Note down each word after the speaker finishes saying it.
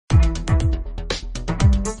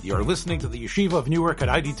You're listening to the Yeshiva of Newark at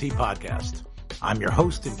IDT podcast. I'm your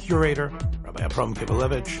host and curator, Rabbi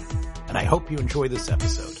Kibalevich, and I hope you enjoy this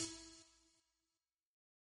episode.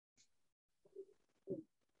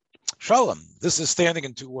 Shalom, this is Standing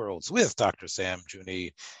in Two Worlds with Dr. Sam Juni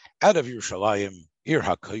out of Yerushalayim, Ir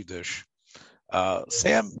HaKodesh.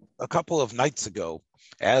 Sam, a couple of nights ago,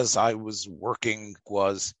 as I was working,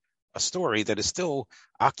 was a story that is still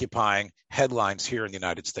occupying headlines here in the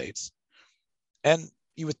United States. And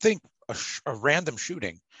you would think a random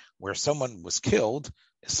shooting where someone was killed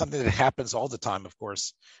is something that happens all the time, of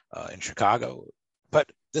course, in Chicago.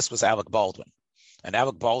 But this was Alec Baldwin. And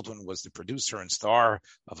Alec Baldwin was the producer and star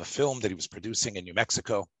of a film that he was producing in New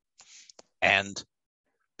Mexico. And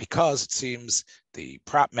because it seems the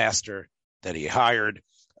prop master that he hired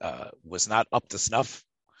was not up to snuff,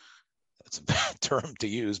 it's a bad term to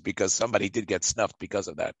use because somebody did get snuffed because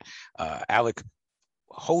of that. Alec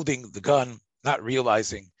holding the gun, not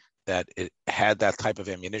realizing that it had that type of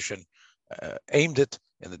ammunition, aimed it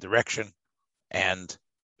in the direction, and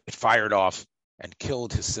it fired off and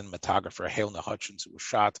killed his cinematographer, Helena Hutchins, who was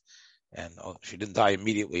shot. And she didn't die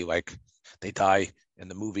immediately like they die in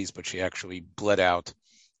the movies, but she actually bled out.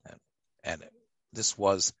 And this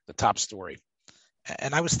was the top story.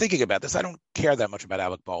 And I was thinking about this. I don't care that much about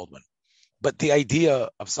Alec Baldwin. But the idea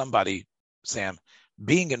of somebody, Sam,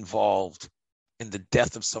 being involved in the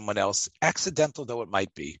death of someone else, accidental though it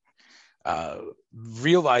might be,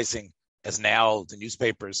 realizing, as now the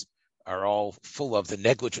newspapers are all full of the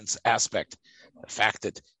negligence aspect, the fact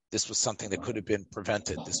that this was something that could have been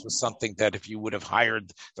prevented. This was something that if you would have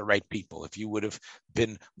hired the right people, if you would have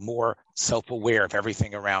been more self-aware of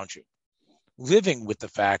everything around you, living with the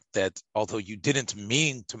fact that although you didn't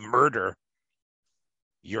mean to murder,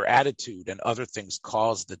 your attitude and other things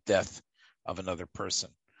caused the death of another person.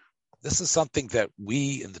 This is something that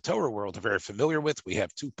we in the Torah world are very familiar with. We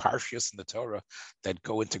have two parshias in the Torah that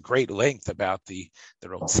go into great length about the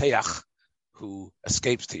Rotzeach who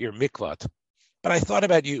escapes to Ir Miklat. But I thought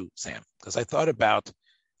about you, Sam, because I thought about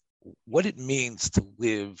what it means to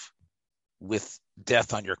live with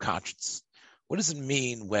death on your conscience. What does it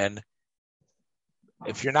mean when,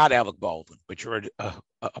 if you're not Alec Baldwin, but you're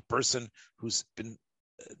a person who's been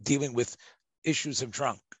dealing with issues of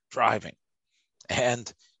drunk driving,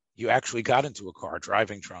 and you actually got into a car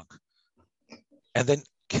driving drunk and then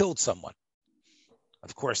killed someone?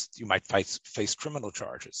 Of course, you might face criminal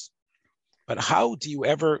charges. But how do you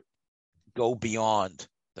ever go beyond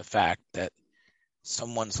the fact that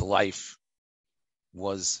someone's life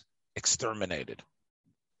was exterminated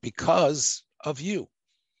because of you?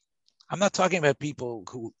 I'm not talking about people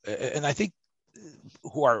who, and I think,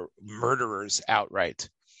 who are murderers outright,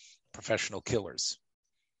 professional killers.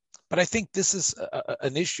 But I think this is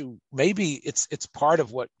an issue. Maybe it's part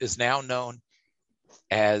of what is now known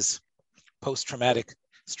as post-traumatic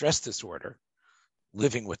stress disorder,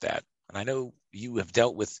 living with that. And I know you have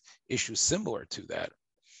dealt with issues similar to that.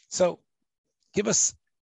 So give us,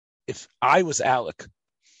 if I was Alec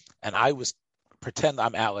and I was, pretend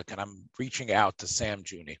I'm Alec and I'm reaching out to Sam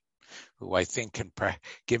Juni, who I think can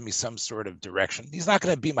give me some sort of direction. He's not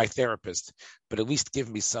going to be my therapist, but at least give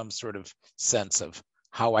me some sort of sense of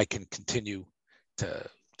how I can continue to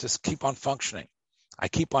just keep on functioning. I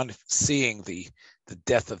keep on seeing the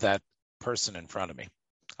death of that person in front of me.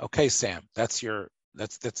 Okay, Sam, that's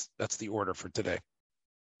the order for today.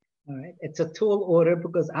 All right, it's a tall order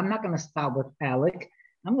because I'm not going to start with Alec.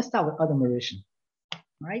 I'm going to start with Adam Arishan,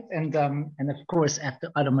 right? And of course,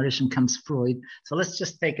 after Adam Arishan comes Freud. So let's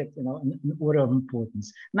just take it, in order of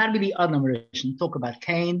importance. Not really Adam Arishan. Talk about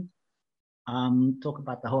Cain. Talk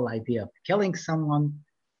about the whole idea of killing someone,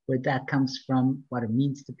 where that comes from, what it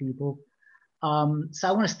means to people. So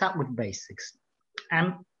I want to start with basics.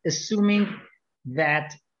 I'm assuming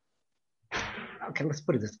that, okay, let's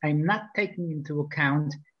put it this. I'm not taking into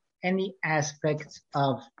account any aspects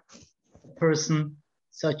of a person,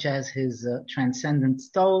 such as his transcendent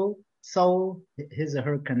soul, his or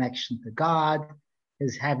her connection to God,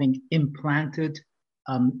 his having implanted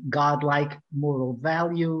godlike moral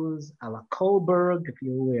values, a la Kohlberg, if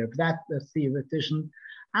you're aware of that, the theoretician.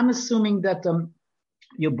 I'm assuming that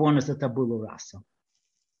you're born as a tabula rasa,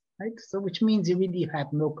 right? So which means you really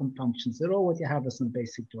have no compunctions at all. What you have is some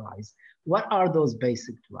basic drives. What are those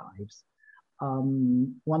basic drives?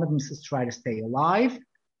 One of them says try to stay alive.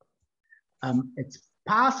 It's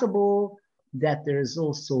possible that there is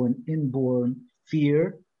also an inborn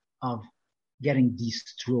fear of getting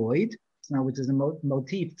destroyed. Now, which is a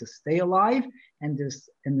motif to stay alive, and there's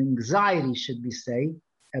an anxiety, should we say,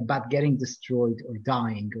 about getting destroyed or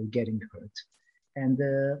dying or getting hurt. And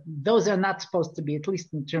those are not supposed to be, at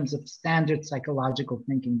least in terms of standard psychological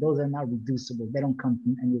thinking, those are not reducible. They don't come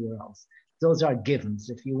from anywhere else. Those are givens.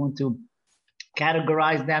 If you want to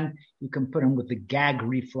categorize them, you can put them with the gag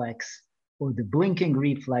reflex or the blinking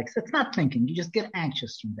reflex. It's not thinking. You just get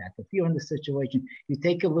anxious from that. If you're in the situation, you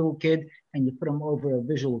take a little kid and you put him over a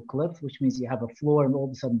visual cliff, which means you have a floor and all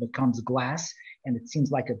of a sudden becomes glass and it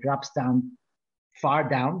seems like it drops down far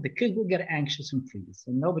down, the kid will get anxious and freeze.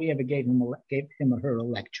 And nobody ever gave him or her a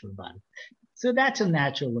lecture about it. So that's a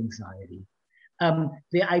natural anxiety.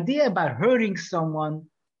 The idea about hurting someone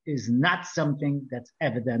is not something that's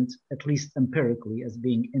evident, at least empirically, as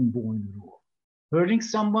being inborn at all. Hurting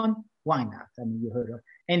someone, why not? I mean, you heard of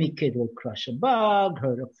any kid will crush a bug,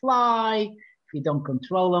 hurt a fly. If you don't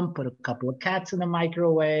control them, put a couple of cats in the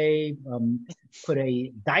microwave, put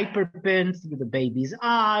a diaper pin through the baby's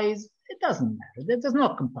eyes. It doesn't matter. There's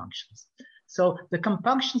no compunctions. So the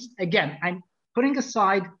compunctions, again, I'm putting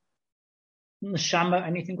aside neshama,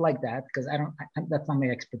 anything like that, because that's not my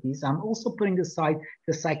expertise. I'm also putting aside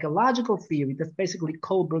the psychological theory that's basically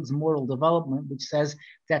Kohlberg's moral development, which says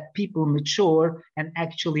that people mature and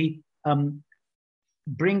actually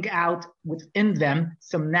bring out within them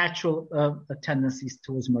some natural tendencies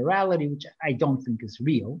towards morality, which I don't think is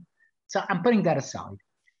real. So I'm putting that aside.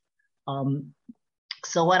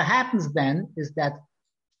 So what happens then is that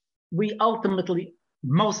we ultimately,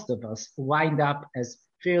 most of us, wind up as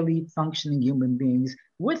fairly functioning human beings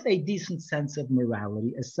with a decent sense of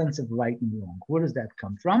morality, a sense of right and wrong. Where does that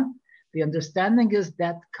come from? The understanding is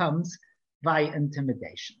that comes via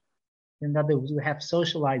intimidation. In other words, we have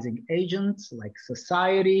socializing agents like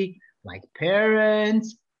society, like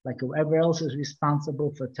parents, like whoever else is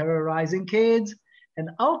responsible for terrorizing kids. And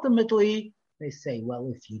ultimately, they say,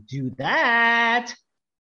 well, if you do that,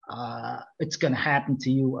 it's going to happen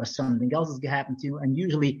to you or something else is going to happen to you. And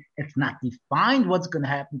usually it's not defined what's going to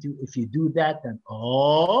happen to you. If you do that, then,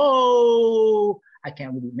 I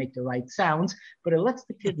can't really make the right sounds, but it lets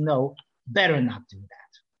the kid know better not do that.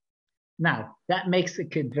 Now, that makes the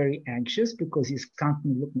kid very anxious because he's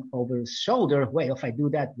constantly looking over his shoulder. Wait, if I do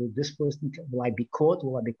that, will I be caught?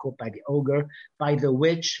 Will I be caught by the ogre, by the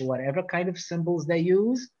witch, whatever kind of symbols they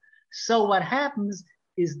use? So what happens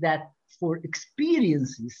is that for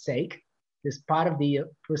experience's sake, this part of the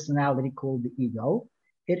personality called the ego,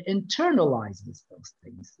 it internalizes those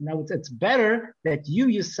things. Now, it's better that you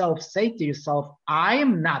yourself say to yourself, I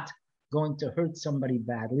am not going to hurt somebody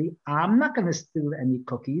badly. I'm not going to steal any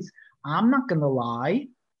cookies. I'm not going to lie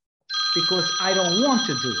because I don't want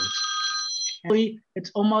to do it. And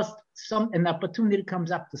it's almost an opportunity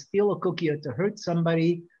comes up to steal a cookie or to hurt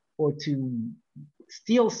somebody or to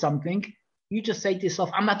steal something. You just say to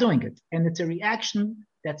yourself, I'm not doing it. And it's a reaction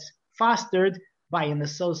that's fostered by an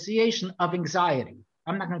association of anxiety.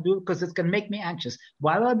 I'm not going to do it because it's going to make me anxious.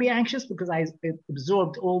 Why will I be anxious? Because I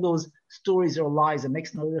absorbed all those stories or lies. It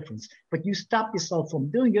makes no difference. But you stop yourself from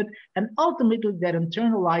doing it. And ultimately, that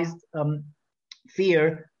internalized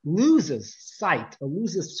fear loses sight or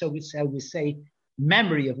loses, so we say,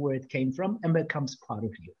 memory of where it came from and becomes part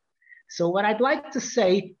of you. So what I'd like to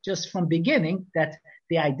say just from beginning, that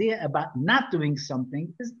the idea about not doing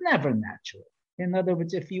something is never natural. In other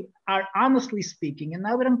words, if you are honestly speaking, and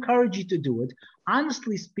I would encourage you to do it,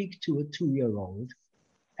 honestly speak to a 2-year-old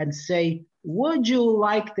and say, would you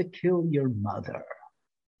like to kill your mother?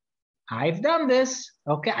 I've done this.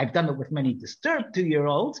 Okay, I've done it with many disturbed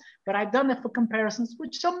 2-year-olds, but I've done it for comparisons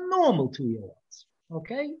with some normal 2-year-olds.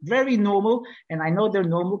 Okay, very normal. And I know they're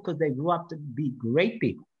normal because they grew up to be great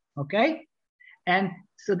people. Okay? And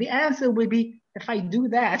so the answer would be, if I do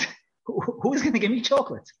that, who's going to give me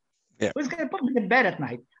chocolates? Yeah. Who's going to put me to bed at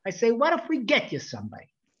night? I say, what if we get you somebody?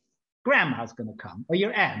 Grandma's going to come, or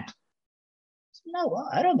your aunt. No,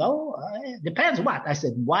 I don't know. Depends what. I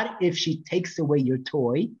said, what if she takes away your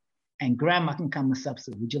toy and grandma can come and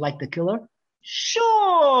substitute? Would you like to kill her?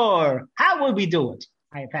 Sure. How would we do it?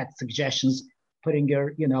 I have had suggestions, putting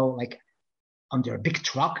her, like under a big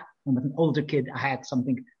truck. And with an older kid, I had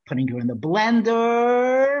something, putting her in the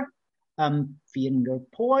blender, feeding her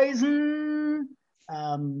poison,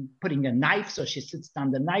 putting a knife so she sits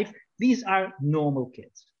down the knife. These are normal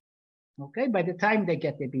kids. Okay, by the time they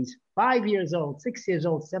get to be 5 years old, 6 years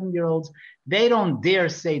old, 7-year-olds, they don't dare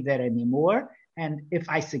say that anymore. And if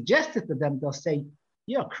I suggest it to them, they'll say,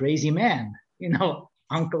 you're a crazy man.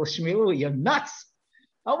 Uncle Shmuel, you're nuts.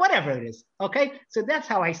 Or whatever it is. Okay, so that's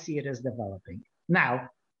how I see it as developing. Now,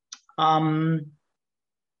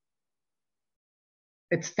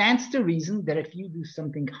 it stands to reason that if you do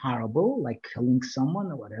something horrible, like killing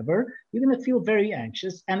someone or whatever, you're going to feel very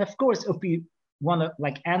anxious. And of course, if you want to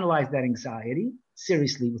analyze that anxiety,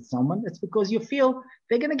 seriously with someone, it's because you feel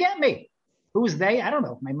they're going to get me. Who's they? I don't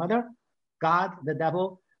know. My mother, God, the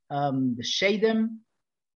devil, the Shadim,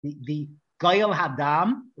 the Goyal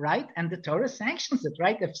Hadam, right? And the Torah sanctions it,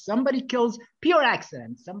 right? If somebody kills, pure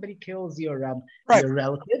accident, somebody kills your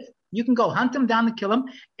relative, you can go hunt him down and kill him.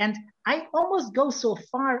 And I almost go so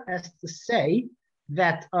far as to say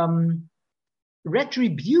that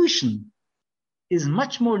retribution is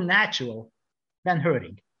much more natural than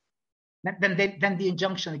hurting, than the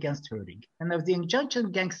injunction against hurting. And if the injunction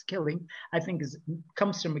against killing, I think,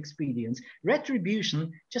 comes from experience.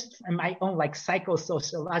 Retribution, just in my own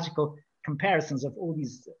psychosociological comparisons of all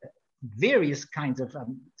these various kinds of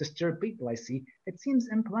disturbed people I see, it seems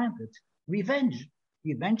implanted. Revenge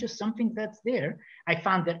is something that's there. I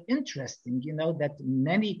found that interesting, that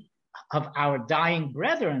many of our dying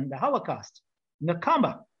brethren, the Holocaust,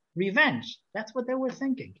 Nakama, revenge, that's what they were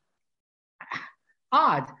thinking.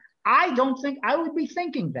 Odd. I don't think I would be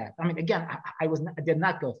thinking that. I mean, again, I did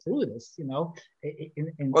not go through this,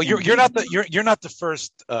 Well, you're not the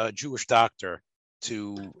first Jewish doctor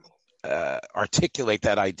to articulate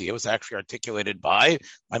that idea. It was actually articulated by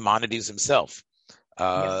Maimonides himself.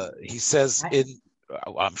 Yes. He says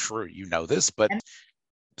I'm sure you know this, but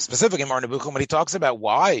specifically in Mar Nebuchim, when he talks about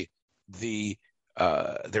why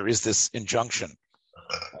there is this injunction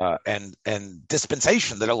and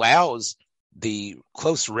dispensation that allows the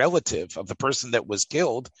close relative of the person that was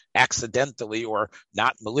killed accidentally or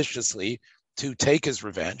not maliciously to take his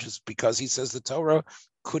revenge, is because he says the Torah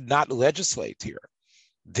could not legislate here.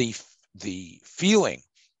 The feeling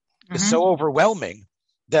is so overwhelming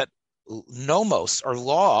that nomos, or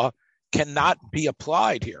law, cannot be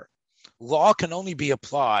applied here. Law can only be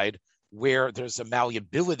applied where there's a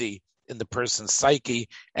malleability in the person's psyche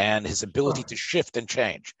and his ability to shift and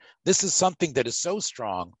change. This is something that is so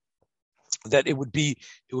strong that it would be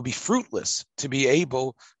fruitless to be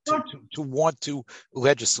able to want to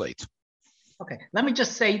legislate. Okay, let me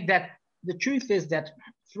just say that the truth is that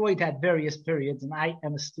Freud had various periods, and I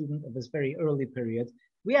am a student of his very early period.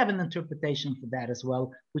 We have an interpretation for that as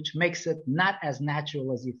well, which makes it not as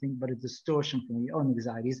natural as you think, but a distortion from your own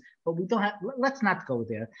anxieties. But let's not go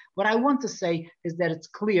there. What I want to say is that it's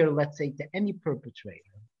clear, let's say, to any perpetrator,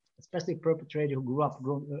 especially a perpetrator who grew up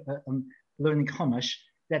learning Chumash,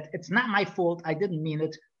 that it's not my fault, I didn't mean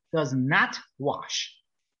it, does not wash.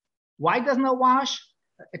 Why doesn't it wash?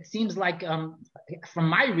 It seems like, from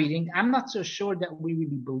my reading, I'm not so sure that we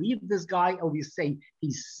really believe this guy, or we say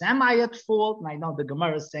he's semi at fault. And I know the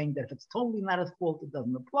Gemara is saying that if it's totally not at fault, it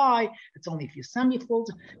doesn't apply. It's only if you're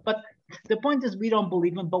semi-fault. But the point is, we don't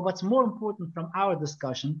believe him. But what's more important from our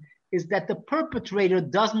discussion is that the perpetrator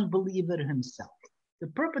doesn't believe it himself. The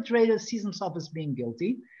perpetrator sees himself as being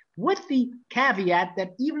guilty, with the caveat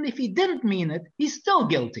that even if he didn't mean it, he's still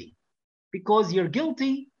guilty. Because you're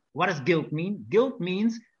guilty. What does guilt mean? Guilt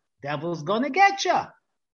means devil's going to get you.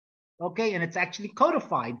 Okay, and it's actually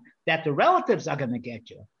codified that the relatives are going to get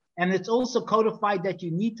you. And it's also codified that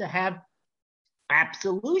you need to have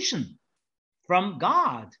absolution from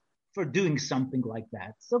God for doing something like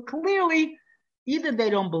that. So clearly, either they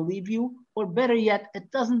don't believe you, or better yet,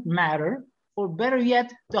 it doesn't matter. Or better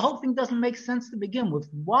yet, the whole thing doesn't make sense to begin with.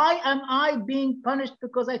 Why am I being punished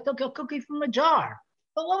because I took a cookie from a jar?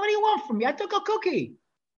 But what do you want from me? I took a cookie.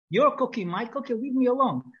 Your cookie, my cookie, leave me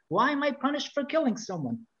alone. Why am I punished for killing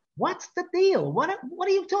someone? What's the deal? What are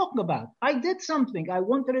you talking about? I did something. I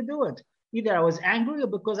wanted to do it. Either I was angry or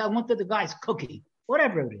because I wanted the guy's cookie,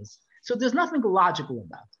 whatever it is. So there's nothing logical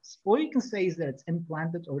about this. All you can say is that it's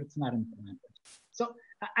implanted or it's not implanted. So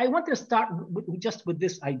I want to start with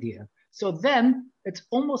this idea. So then it's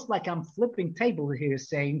almost like I'm flipping tables here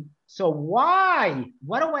saying, so why?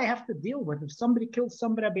 What do I have to deal with? If somebody kills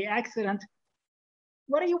somebody by accident,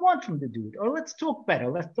 what do you want from the dude? Or let's talk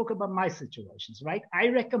better. Let's talk about my situations, right? I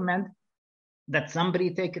recommend that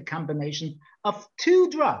somebody take a combination of 2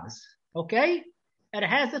 drugs, okay? It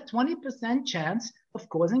has a 20% chance of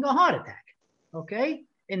causing a heart attack, okay?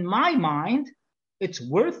 In my mind, it's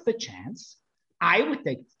worth the chance. I would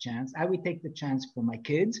take the chance. I would take the chance for my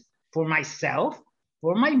kids, for myself,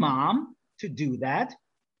 for my mom to do that,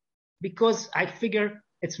 because I figure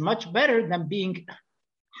it's much better than being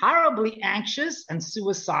horribly anxious and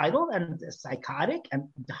suicidal and psychotic and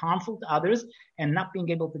harmful to others and not being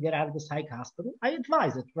able to get out of the psych hospital. I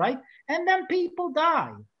advise it, right? And then people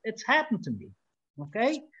die. It's happened to me,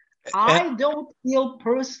 okay? I don't feel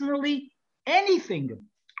personally anything.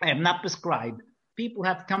 I have not prescribed. People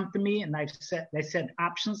have come to me and they said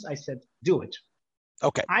options. I said, do it.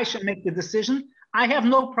 Okay. I should make the decision. I have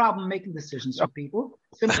no problem making decisions for people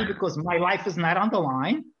simply because my life is not on the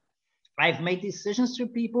line. I've made decisions for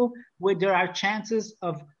people where there are chances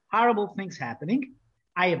of horrible things happening.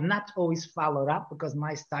 I have not always followed up because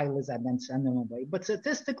my style is I then send them away. But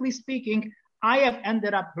statistically speaking, I have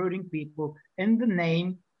ended up hurting people in the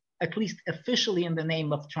name, at least officially in the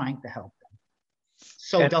name of trying to help them.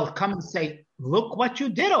 So they'll come and say, look what you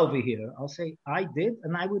did over here. I'll say, I did,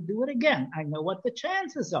 and I would do it again. I know what the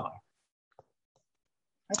chances are.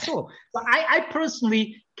 That's all. But I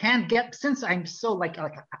personally can't get, since I'm so like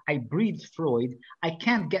I breathe Freud, I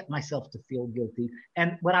can't get myself to feel guilty.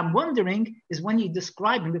 And what I'm wondering is when you're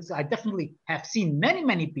describing this, I definitely have seen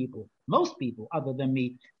many people, most people other than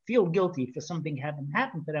me, feel guilty for something having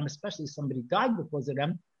happened to them, especially somebody died because of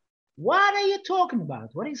them. What are you talking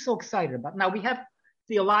about? What are you so excited about? Now we have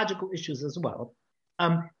theological issues as well.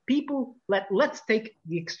 People, let's take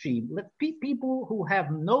the extreme. People who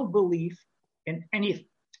have no belief in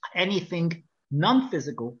anything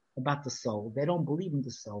non-physical about the soul. They don't believe in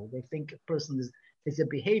the soul. They think a person is a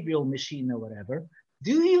behavioral machine or whatever.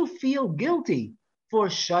 Do you feel guilty for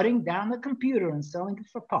shutting down a computer and selling it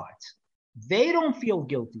for parts? They don't feel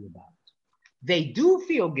guilty about it. They do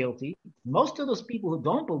feel guilty. Most of those people who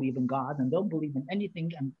don't believe in God and don't believe in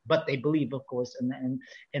anything, but they believe, of course, in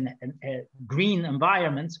green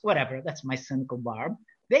environments, whatever, that's my cynical barb,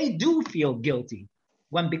 they do feel guilty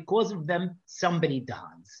when because of them, somebody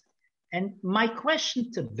dies. And my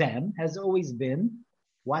question to them has always been,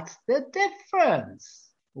 what's the difference?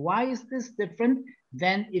 Why is this different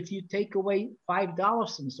than if you take away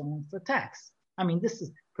 $5 from someone for tax? I mean,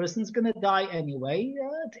 person's going to die anyway.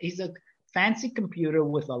 He's a fancy computer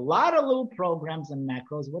with a lot of little programs and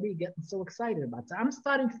macros. What are you getting so excited about? So I'm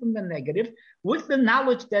starting from the negative with the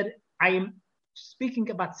knowledge that I am speaking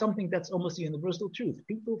about something that's almost a universal truth.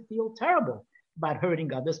 People feel terrible about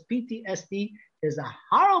hurting others. PTSD is a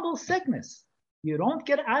horrible sickness. You don't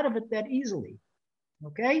get out of it that easily.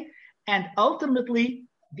 Okay? And ultimately,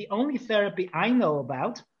 the only therapy I know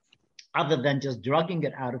about, other than just drugging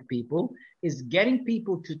it out of people, is getting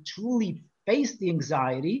people to truly face the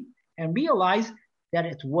anxiety and realize that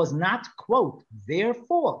it was not, quote, their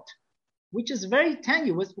fault, which is very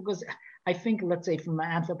tenuous because I think, let's say, from an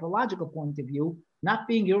anthropological point of view, not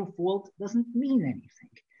being your fault doesn't mean anything.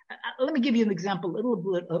 Let me give you an example a little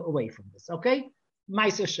bit away from this, okay?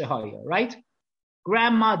 Maisa Shahaya, right?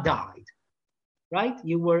 Grandma died, right?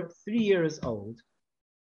 You were 3 years old.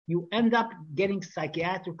 You end up getting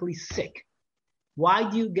psychiatrically sick. Why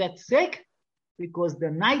do you get sick? Because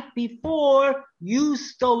the night before, you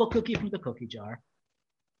stole a cookie from the cookie jar.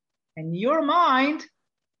 In your mind,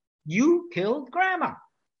 you killed grandma.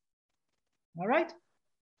 All right?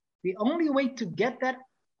 The only way to get that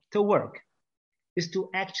to work is to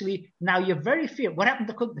actually, now you're very fear. What happened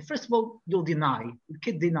to the cookie? First of all, you'll deny. The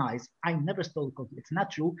kid denies, I never stole the cookie. It's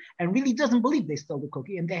not true. And really doesn't believe they stole the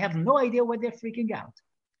cookie. And they have no idea why they're freaking out.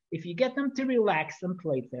 If you get them to relax and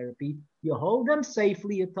play therapy, you hold them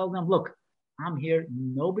safely. You tell them, look, I'm here.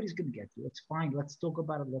 Nobody's going to get you. It's fine. Let's talk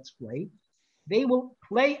about it. Let's play. They will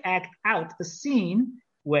act out a scene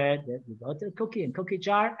where you go to the cookie and cookie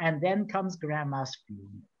jar, and then comes grandma's funeral.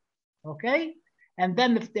 Okay? And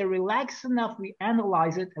then if they're relaxed enough, we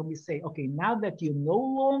analyze it and we say, okay, now that you're no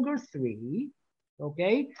longer 3,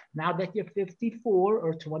 okay, now that you're 54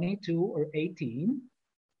 or 22 or 18,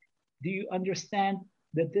 do you understand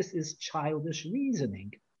that this is childish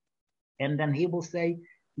reasoning? And then he will say,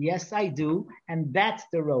 yes, I do. And that's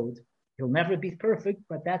the road. He'll never be perfect,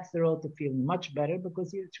 but that's the road to feeling much better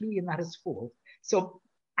because it's really not his fault. So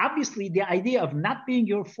obviously, the idea of not being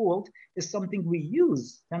your fault is something we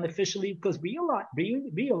use unofficially because we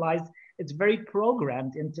realize it's very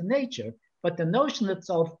programmed into nature. But the notion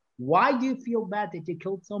itself, why do you feel bad that you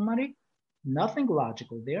killed somebody? Nothing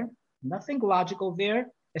logical there. Nothing logical there,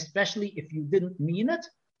 especially if you didn't mean it.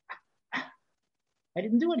 I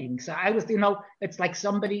didn't do anything. So I was, it's like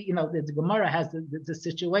somebody, the Gemara has the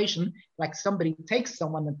situation, like somebody takes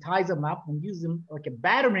someone and ties them up and uses them like a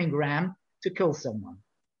battering ram to kill someone.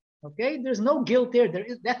 Okay, there's no guilt there.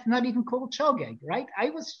 That's not even called chogeg, right?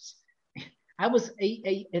 I was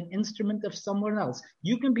an instrument of someone else.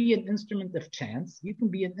 You can be an instrument of chance. You can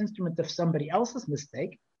be an instrument of somebody else's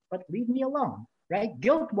mistake, but leave me alone, right?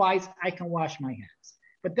 Guilt-wise, I can wash my hands.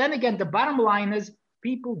 But then again, the bottom line is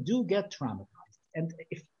people do get traumatized. And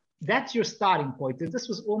if that's your starting point, this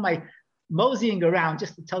was all my moseying around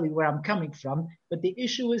just to tell you where I'm coming from. But the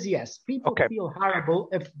issue is, yes, people feel horrible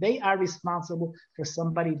if they are responsible for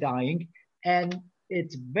somebody dying. And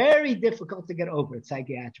it's very difficult to get over it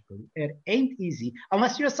psychiatrically. It ain't easy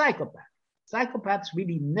unless you're a psychopath. Psychopaths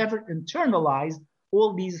really never internalize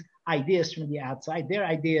all these ideas from the outside. Their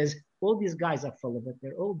idea is, all these guys are full of it.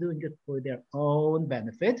 They're all doing it for their own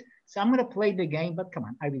benefit. So I'm going to play the game, but come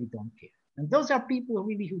on, I really don't care. And those are people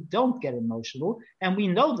who don't get emotional. And we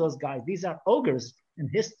know those guys. These are ogres in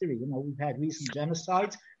history. We've had recent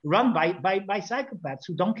genocides run by psychopaths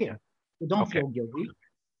who don't care, who don't feel guilty.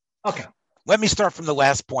 Okay. Let me start from the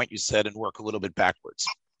last point you said and work a little bit backwards.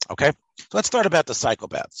 Okay. So let's start about the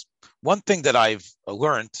psychopaths. One thing that I've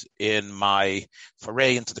learned in my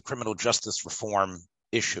foray into the criminal justice reform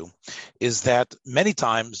issue is that many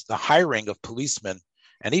times the hiring of policemen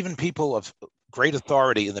and even people of great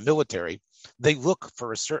authority in the military, they look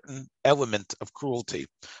for a certain element of cruelty,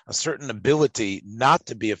 a certain ability not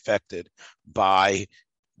to be affected by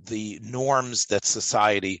the norms that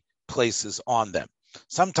society places on them.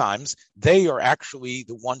 Sometimes they are actually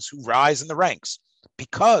the ones who rise in the ranks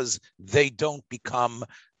because they don't become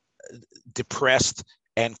depressed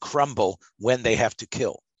and crumble when they have to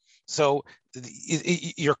kill. So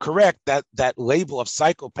you're correct that that label of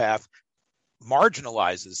psychopath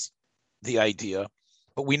marginalizes the idea,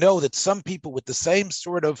 but we know that some people with the same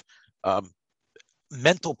sort of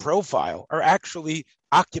mental profile are actually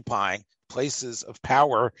occupying places of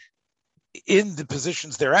power in the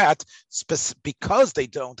positions they're at because they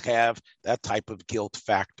don't have that type of guilt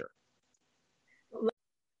factor.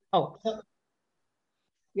 So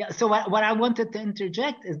what I wanted to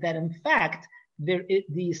interject is that, in fact,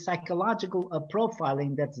 the psychological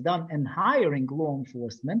profiling that's done in hiring law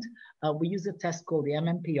enforcement, we use a test called the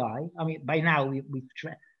MMPI. I mean, by now we've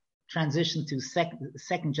transitioned to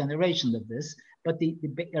second generation of this, but the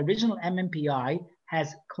original MMPI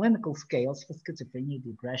has clinical scales for schizophrenia,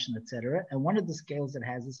 depression, etc. And one of the scales it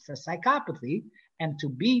has is for psychopathy. And to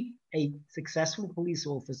be a successful police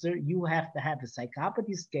officer, you have to have a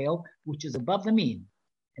psychopathy scale which is above the mean.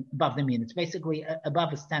 Above the mean. It's basically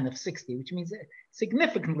above a stand of 60, which means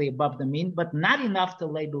significantly above the mean, but not enough to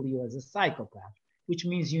label you as a psychopath, which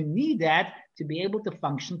means you need that to be able to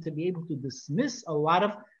function, to be able to dismiss a lot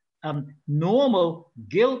of normal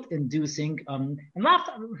guilt-inducing, and not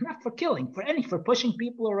for killing, for pushing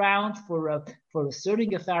people around, for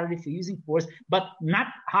asserting authority, for using force, but not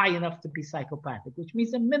high enough to be psychopathic, which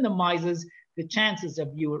means it minimizes the chances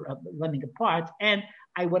of you running apart. And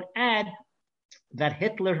I would add that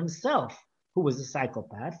Hitler himself, who was a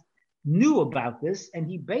psychopath, knew about this, and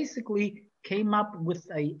he basically came up with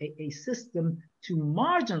a system to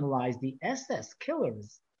marginalize the SS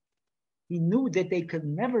killers. He knew that they could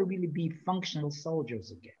never really be functional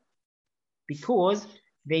soldiers again because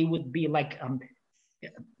they would be like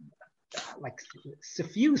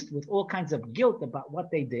suffused with all kinds of guilt about what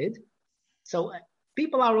they did. So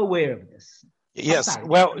people are aware of this. Yes.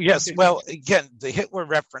 Well, again, the Hitler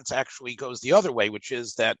reference actually goes the other way, which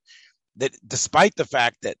is that despite the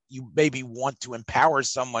fact that you maybe want to empower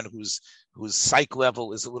someone whose psych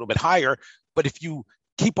level is a little bit higher, but if you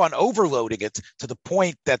keep on overloading it to the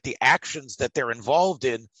point that the actions that they're involved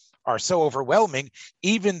in are so overwhelming,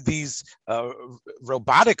 even these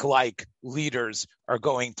robotic-like leaders are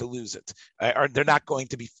going to lose it. Or they're not going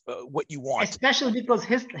to be what you want. Especially because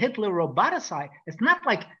Hitler roboticized. It's not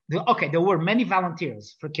like, there were many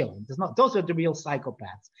volunteers for killing. Those are the real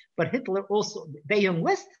psychopaths. But Hitler also,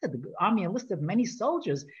 the army enlisted many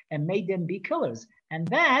soldiers and made them be killers. And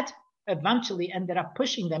that eventually ended up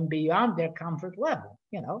pushing them beyond their comfort level.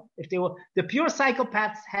 If they were, the pure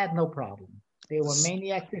psychopaths had no problem. They were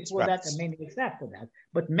maniacs before that and maniacs after that.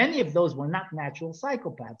 But many of those were not natural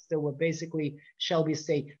psychopaths. They were basically, shall we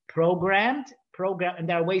say, programmed, and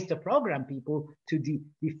there are ways to program people to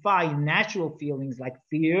defy natural feelings like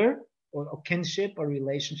fear or kinship or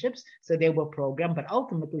relationships. So they were programmed, but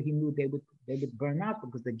ultimately he knew they would burn out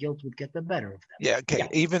because the guilt would get the better of them. Yeah, okay. Yeah.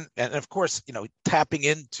 Even, and of course, tapping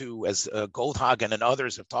into, as Goldhagen and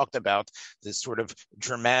others have talked about, this sort of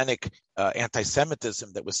Germanic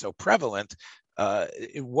anti-Semitism that was so prevalent,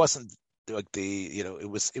 it wasn't like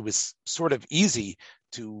it was sort of easy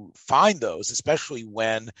to find those, especially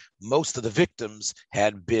when most of the victims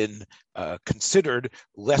had been considered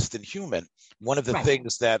less than human. One of the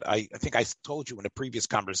things that I think I told you in a previous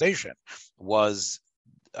conversation was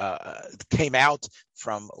came out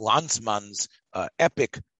from Lanzmann's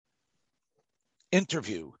epic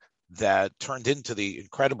interview that turned into the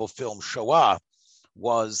incredible film Shoah,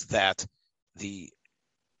 was that the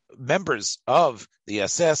members of the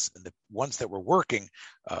SS and the ones that were working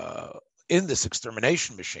in this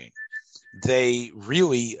extermination machine, they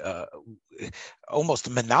really almost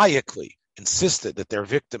maniacally insisted that their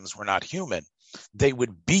victims were not human. They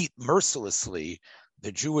would beat mercilessly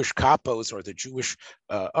the Jewish capos or the Jewish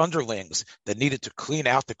underlings that needed to clean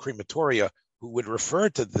out the crematoria, who would refer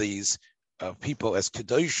to these people as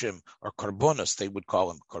kedoshim or korbanos. They would call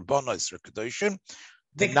them korbanos or kedoshim.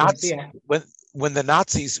 Victims, When the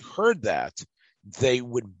Nazis heard that, they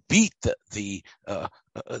would beat the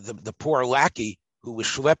poor lackey who was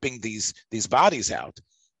schlepping these bodies out,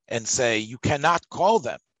 and say, you cannot call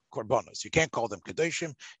them korbanos. You can't call them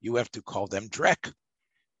kedoshim. You have to call them drek.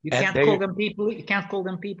 You can't call them people. You can't call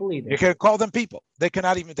them people either. You can't call them people. They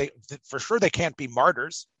cannot even. For sure, they can't be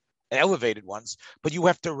martyrs, elevated ones. But you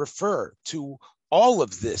have to refer to all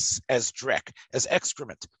of this as drek, as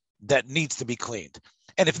excrement that needs to be cleaned.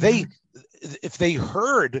 And if they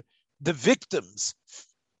heard the victims,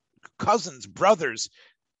 cousins, brothers,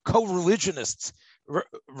 co-religionists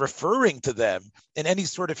referring to them in any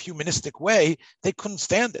sort of humanistic way, they couldn't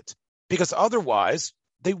stand it, because otherwise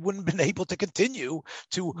they wouldn't have been able to continue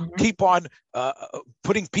to keep on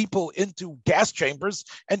putting people into gas chambers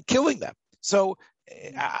and killing them. So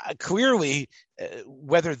clearly,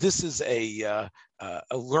 whether this is a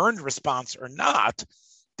learned response or not,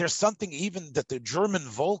 there's something even that the German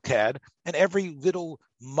Volk had, and every little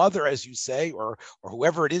mother, as you say, or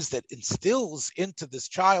whoever it is that instills into this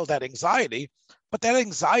child that anxiety. But that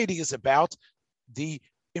anxiety is about the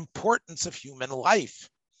importance of human life.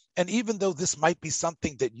 And even though this might be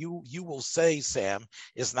something that you will say, Sam,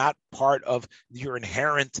 is not part of your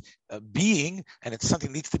inherent being, and it's something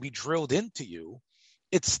that needs to be drilled into you,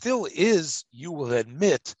 it still is, you will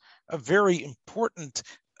admit, a very important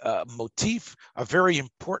motif, a very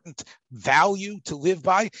important value to live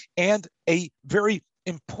by, and a very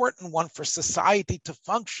important one for society to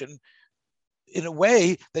function in a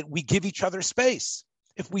way that we give each other space.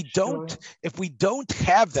 If we don't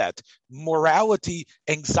have that morality,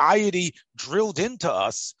 anxiety drilled into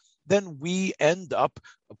us, then we end up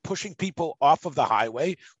pushing people off of the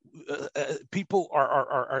highway. People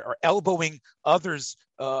are elbowing others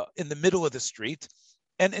in the middle of the street.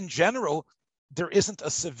 And in general, there isn't a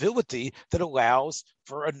civility that allows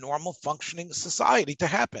for a normal functioning society to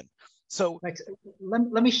happen. So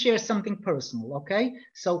let me share something personal, okay?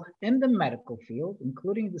 So in the medical field,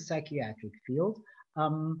 including the psychiatric field,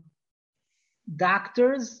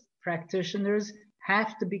 doctors, practitioners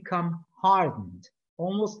have to become hardened,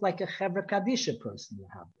 almost like a Chevra Kadisha person you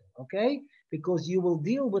have there, okay? Because you will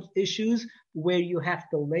deal with issues where you have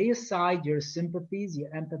to lay aside your sympathies, your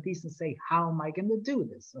empathies, and say, how am I going to do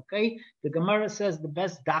this, okay? The Gemara says the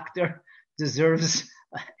best doctor deserves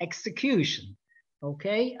execution,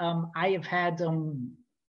 okay? I have had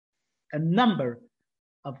a number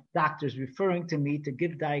of doctors referring to me to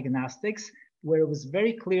give diagnostics where it was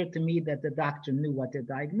very clear to me that the doctor knew what the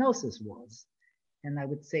diagnosis was. And I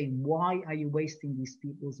would say, why are you wasting these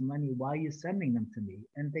people's money? Why are you sending them to me?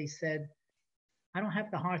 And they said, I don't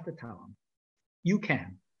have the heart to tell them. You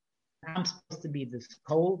can. I'm supposed to be this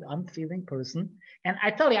cold, unfeeling person. And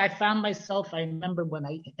I tell you, I found myself, I remember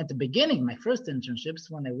at the beginning, my first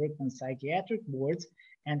internships, when I worked on psychiatric wards,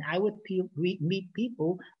 and I would meet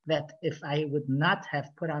people that if I would not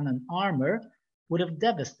have put on an armor, would have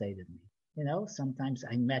devastated me. You know, sometimes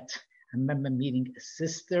I remember meeting a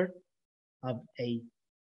sister of a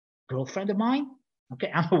girlfriend of mine. Okay,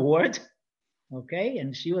 I'm a ward. Okay,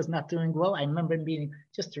 and she was not doing well. I remember meeting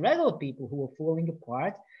just regular people who were falling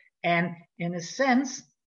apart. And in a sense,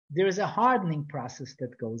 there is a hardening process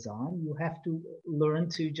that goes on. You have to learn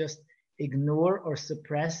to just ignore or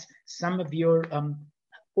suppress some of your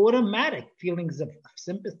automatic feelings of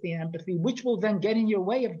sympathy and empathy, which will then get in your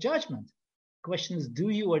way of judgment. The question is, do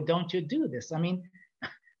you or don't you do this? I mean,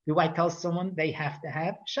 do I tell someone they have to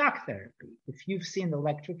have shock therapy? If you've seen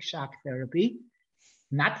electric shock therapy,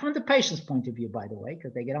 not from the patient's point of view, by the way,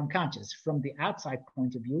 because they get unconscious, from the outside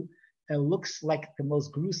point of view, it looks like the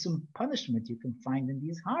most gruesome punishment you can find in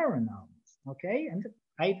these horror novels, okay? And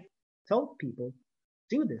I've told people,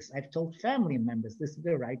 do this. I've told family members, this is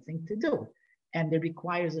the right thing to do. And it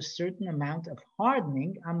requires a certain amount of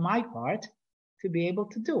hardening on my part to be able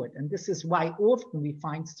to do it. And this is why often we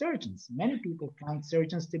find surgeons. Many people find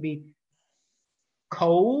surgeons to be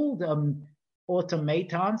cold,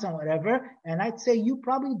 automatons and whatever. And I'd say you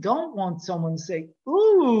probably don't want someone to say,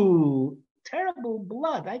 ooh, terrible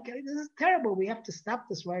blood. This is terrible. We have to stop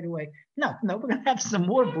this right away. No, we're going to have some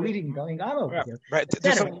more bleeding going on over here. Right.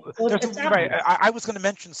 Right. I was going to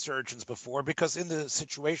mention surgeons before, because in the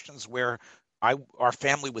situations where our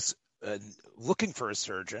family was looking for a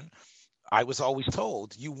surgeon, I was always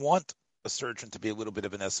told, you want a surgeon to be a little bit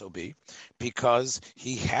of an SOB, because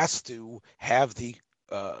he has to have the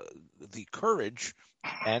courage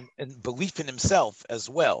and belief in himself as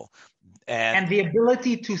well. And the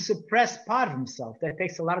ability to suppress part of himself. That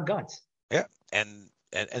takes a lot of guts. Yeah. And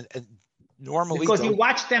normally, because you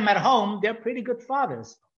watch them at home, they're pretty good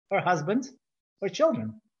fathers. or husbands or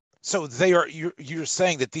children. So you're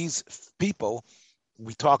saying that these people,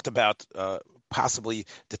 we talked about possibly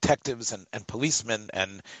detectives and policemen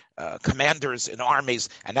and commanders in armies,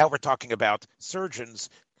 and now we're talking about surgeons.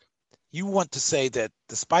 You want to say that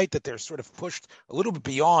despite that they're sort of pushed a little bit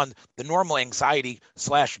beyond the normal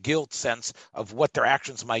anxiety/guilt sense of what their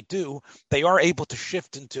actions might do, they are able to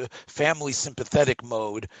shift into family sympathetic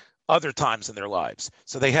mode other times in their lives.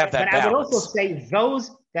 So they have that balance. I would also say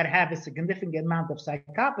those that have a significant amount of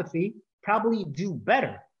psychopathy probably do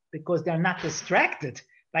better because they're not distracted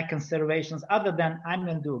by considerations other than I'm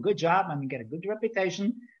going to do a good job, I'm going to get a good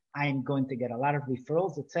reputation, I'm going to get a lot of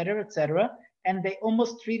referrals, et cetera, and they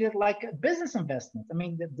almost treat it like a business investment. I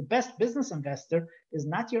mean, the best business investor is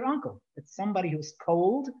not your uncle. It's somebody who's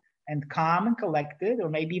cold and calm and collected, or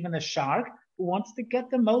maybe even a shark who wants to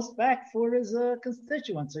get the most back for his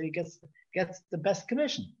constituents, so he gets the best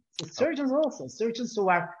commission. So surgeons also, surgeons who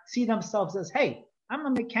see themselves as, hey, I'm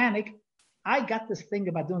a mechanic, I got this thing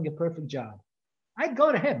about doing a perfect job. I'd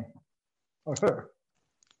go to him or her.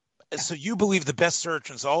 So you believe the best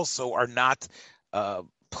surgeons also are not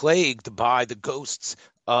plagued by the ghosts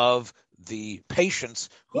of the patients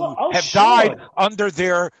who have died under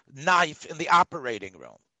their knife in the operating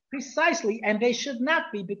room. Precisely, and they should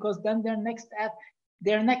not be, because then their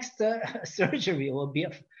next surgery will be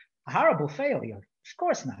a horrible failure. Of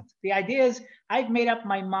course not. The idea is, I've made up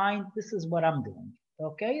my mind, this is what I'm doing.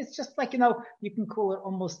 Okay, it's just like, you can call it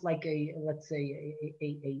almost like let's say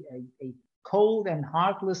a cold and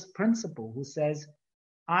heartless principal who says,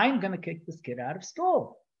 I'm going to kick this kid out of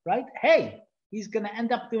school, right? Hey, he's going to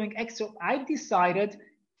end up doing extra. I've decided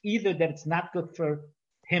either that it's not good for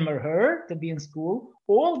him or her to be in school,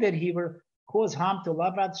 or that he will cause harm to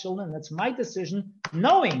loved children. That's my decision,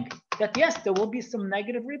 knowing that, yes, there will be some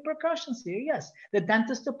negative repercussions here. Yes, the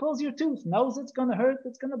dentist who pulls your tooth knows it's going to hurt,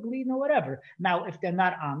 it's going to bleed, or whatever. Now, if they're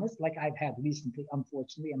not honest, like I've had recently,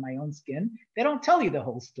 unfortunately, in my own skin, they don't tell you the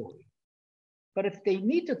whole story. But if they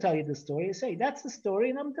need to tell you the story, you say, that's the story,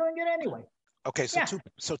 and I'm doing it anyway. Okay,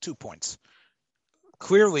 so 2 points.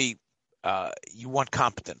 Clearly, you want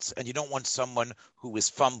competence, and you don't want someone who is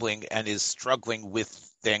fumbling and is struggling with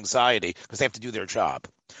the anxiety because they have to do their job.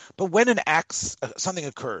 But when something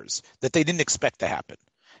occurs that they didn't expect to happen,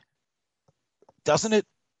 isn't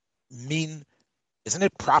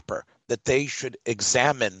it proper that they should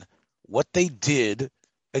examine what they did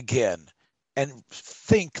again and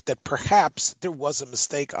think that perhaps there was a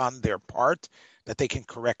mistake on their part that they can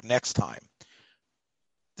correct next time?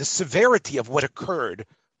 The severity of what occurred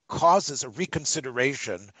causes a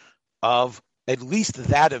reconsideration of at least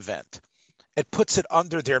that event. It puts it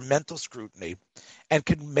under their mental scrutiny and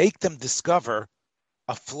can make them discover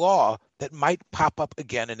a flaw that might pop up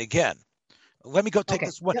again and again. Let me go take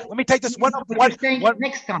this one. Let me take this one.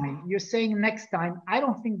 Next time. You're saying next time. I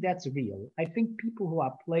don't think that's real. I think people who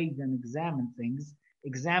are plagued and examine things,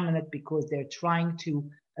 examine it because they're trying to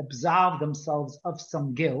absolve themselves of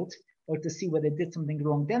some guilt or to see whether they did something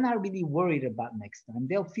wrong. They're not really worried about next time.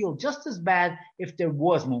 They'll feel just as bad if there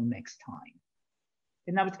was no next time.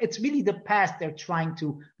 And now it's really the past they're trying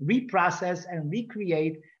to reprocess and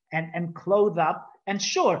recreate and clothe up. And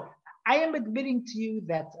sure, I am admitting to you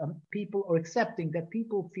that people are accepting that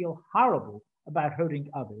people feel horrible about hurting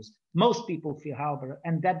others. Most people feel horrible,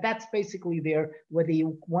 and that's basically there, whether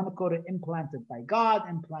you want to call it implanted by God,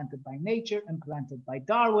 implanted by nature, implanted by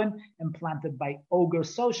Darwin, implanted by ogre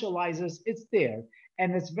socializers, it's there.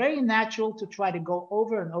 And it's very natural to try to go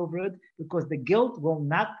over and over it because the guilt will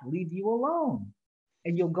not leave you alone.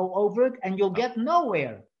 And you'll go over it and you'll get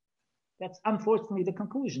nowhere. That's unfortunately the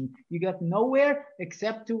conclusion. You get nowhere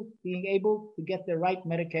except to being able to get the right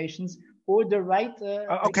medications or the right...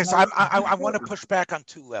 okay, so I want to push back on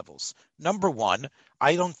 2 levels. Number one,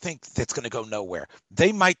 I don't think that's going to go nowhere.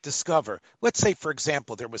 They might discover, let's say, for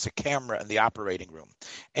example, there was a camera in the operating room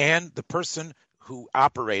and the person who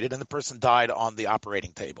operated and the person died on the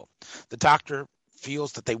operating table. The doctor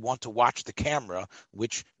feels that they want to watch the camera,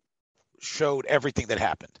 which showed everything that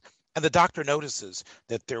happened. And the doctor notices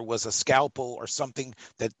that there was a scalpel or something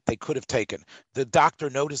that they could have taken. The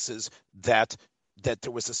doctor notices that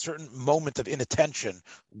there was a certain moment of inattention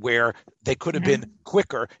where they could have been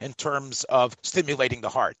quicker in terms of stimulating the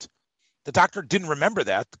heart. The doctor didn't remember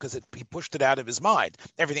that because he pushed it out of his mind.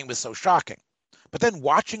 Everything was so shocking. But then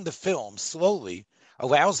watching the film slowly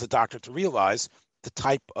allows the doctor to realize the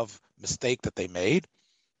type of mistake that they made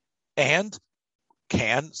and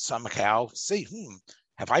can somehow see,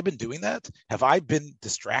 have I been doing that? Have I been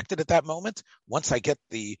distracted at that moment? Once I get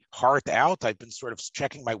the heart out, I've been sort of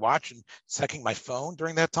checking my watch and checking my phone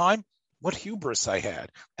during that time. what hubris I had.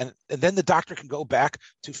 And then the doctor can go back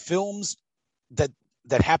to films that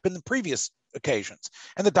happened in previous occasions.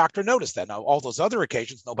 And the doctor noticed that. Now, all those other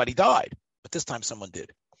occasions, nobody died, but this time someone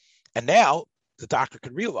did. And now the doctor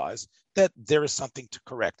can realize that there is something to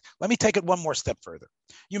correct. Let me take it one more step further.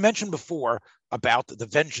 You mentioned before about the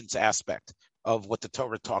vengeance aspect of what the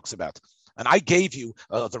Torah talks about. And I gave you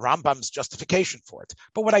the Rambam's justification for it.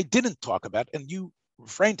 But what I didn't talk about, and you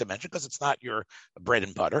refrained to mention because it's not your bread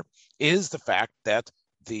and butter, is the fact that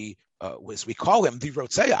as we call him, the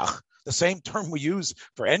Rotzeach, the same term we use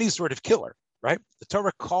for any sort of killer, right? The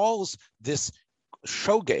Torah calls this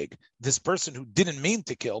shogeg, this person who didn't mean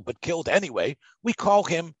to kill but killed anyway, we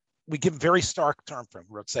give a very stark term for him,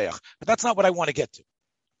 Rotzeach. But that's not what I want to get to.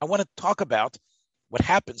 I want to talk about what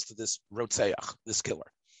happens to this Rotzeach, this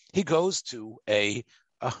killer. He goes to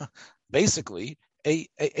basically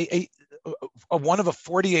one of the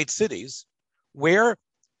 48 cities where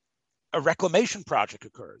a reclamation project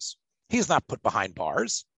occurs. He's not put behind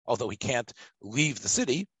bars, although he can't leave the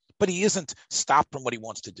city, but he isn't stopped from what he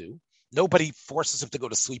wants to do. Nobody forces him to go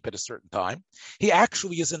to sleep at a certain time. He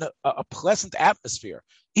actually is in a pleasant atmosphere.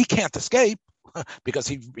 He can't escape because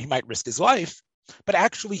he might risk his life, but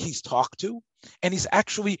actually he's talked to, and he's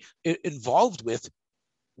actually involved with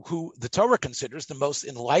who the Torah considers the most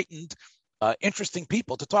enlightened, interesting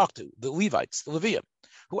people to talk to, the Levites, the Levium,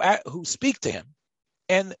 who speak to him.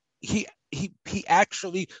 And he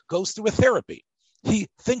actually goes through a therapy. He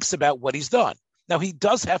thinks about what he's done. Now, he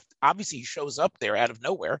does have, obviously, he shows up there out of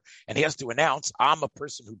nowhere, and he has to announce, I'm a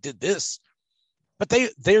person who did this. But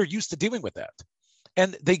they're used to dealing with that.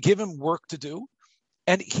 And they give him work to do,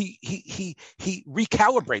 and he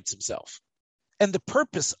recalibrates himself. And the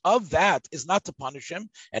purpose of that is not to punish him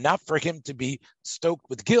and not for him to be stoked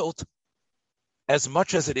with guilt as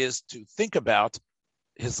much as it is to think about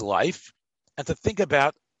his life and to think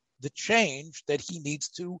about the change that he needs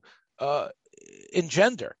to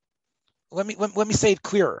engender. Let me say it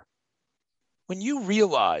clearer. When you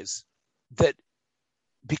realize that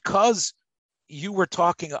because you were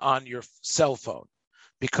talking on your cell phone,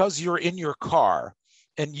 because you're in your car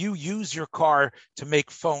and you use your car to make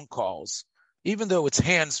phone calls, even though it's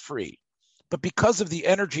hands-free, but because of the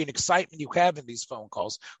energy and excitement you have in these phone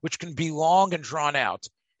calls, which can be long and drawn out,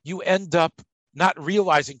 you end up not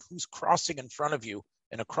realizing who's crossing in front of you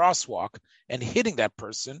in a crosswalk and hitting that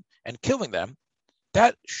person and killing them.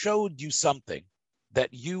 That showed you something,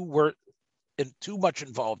 that you were too much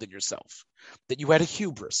involved in yourself, that you had a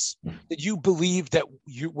hubris, that you believed that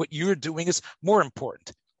what you're doing is more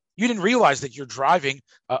important. You didn't realize that you're driving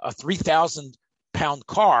a 3,000-pound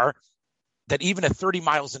car that even at 30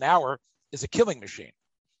 miles an hour is a killing machine.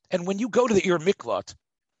 And when you go to the Ir Miklat,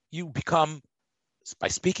 you become, by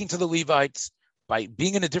speaking to the Levites, by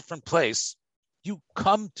being in a different place, you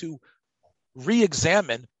come to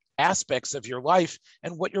re-examine aspects of your life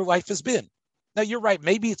and what your life has been. Now, you're right.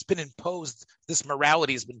 Maybe it's been imposed, this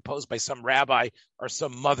morality has been imposed by some rabbi or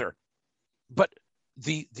some mother. But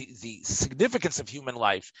the significance of human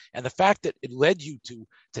life and the fact that it led you to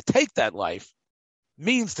take that life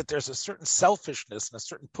means that there's a certain selfishness and a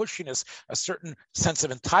certain pushiness, a certain sense of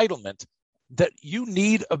entitlement that you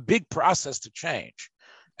need a big process to change.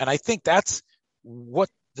 And I think that's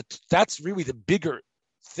really the bigger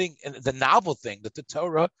thing and the novel thing that the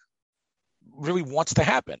Torah really wants to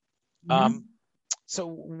happen. Mm-hmm. So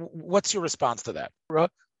what's your response to that? Torah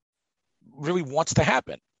really wants to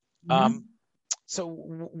happen. Mm-hmm. So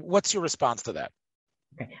what's your response to that?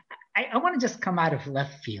 Okay. I want to just come out of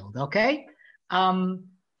left field, okay? I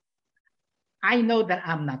know that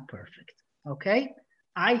I'm not perfect, okay?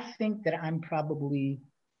 I think that I'm probably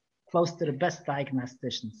close to the best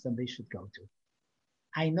diagnostician somebody should go to.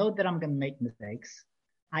 I know that I'm going to make mistakes.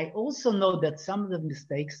 I also know that some of the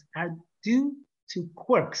mistakes are due to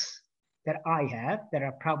quirks that I have that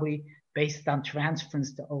are probably based on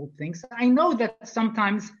transference to old things. I know that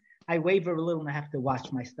sometimes I waver a little and I have to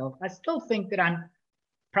watch myself. I still think that I'm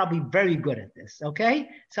probably very good at this, okay?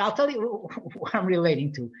 So I'll tell you what I'm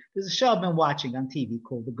relating to. There's a show I've been watching on TV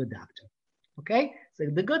called The Good Doctor, okay? So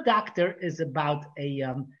The Good Doctor is about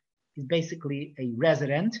he's basically a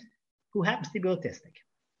resident who happens to be autistic,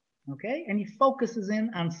 okay? And he focuses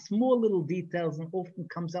in on small little details and often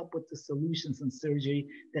comes up with the solutions in surgery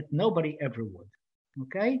that nobody ever would,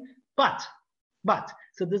 okay? But,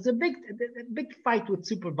 so there's a big fight with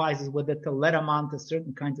supervisors whether to let him on to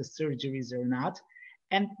certain kinds of surgeries or not.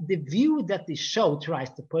 And the view that the show tries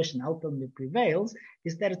to push and ultimately prevails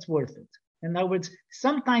is that it's worth it. In other words,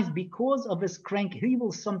 sometimes because of his crank,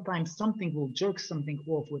 something will jerk something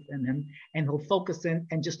off within him, and he'll focus in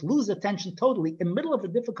and just lose attention totally in the middle of a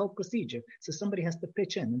difficult procedure. So somebody has to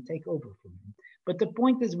pitch in and take over from him. But the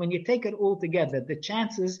point is, when you take it all together, the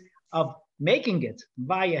chances of making it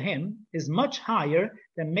via him is much higher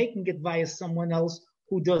than making it via someone else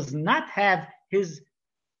who does not have his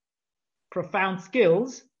profound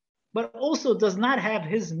skills, but also does not have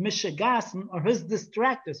his mishagasim or his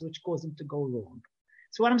distractors, which cause him to go wrong.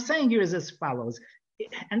 So what I'm saying here is as follows,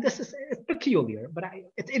 and this is peculiar, but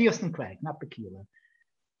it's idiosyncratic, not peculiar.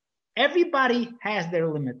 Everybody has their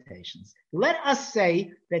limitations. Let us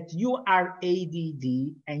say that you are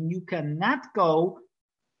ADD and you cannot go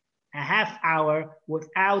a half hour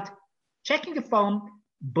without checking the phone,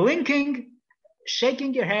 blinking,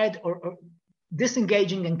 shaking your head, or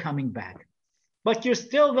disengaging and coming back. But you're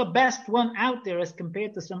still the best one out there as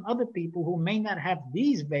compared to some other people who may not have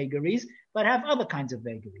these vagaries, but have other kinds of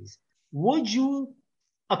vagaries. Would you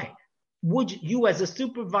as a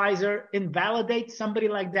supervisor invalidate somebody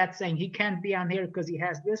like that, saying he can't be on here because he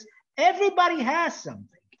has this? Everybody has something.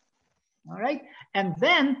 All right. And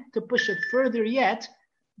then to push it further yet,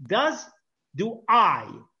 do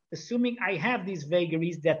I, assuming I have these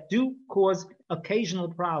vagaries that do cause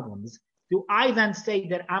occasional problems, do I then say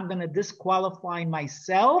that I'm going to disqualify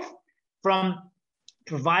myself from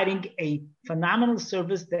providing a phenomenal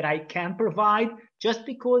service that I can provide just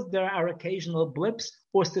because there are occasional blips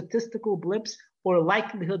or statistical blips or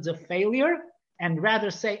likelihoods of failure, and rather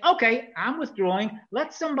say, okay, I'm withdrawing,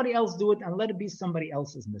 let somebody else do it and let it be somebody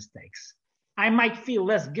else's mistakes? I might feel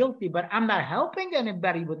less guilty, but I'm not helping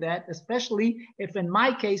anybody with that, especially if in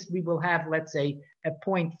my case we will have, let's say, a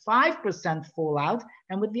 0.5% fallout,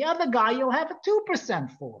 and with the other guy you'll have a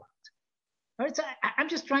 2% fallout. All right, so I'm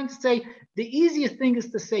just trying to say the easiest thing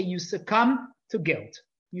is to say you succumb to guilt.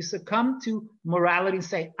 You succumb to morality and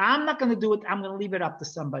say, I'm not going to do it, I'm going to leave it up to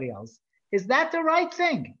somebody else. Is that the right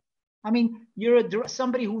thing? I mean, you're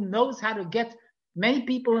somebody who knows how to get many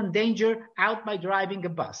people in danger out by driving a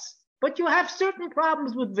bus, but you have certain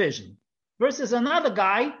problems with vision versus another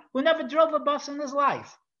guy who never drove a bus in his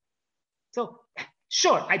life. So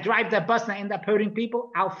sure, I drive that bus and I end up hurting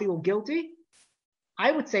people, I'll feel guilty.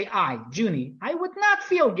 I would say Junie, I would not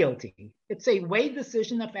feel guilty. It's a weighed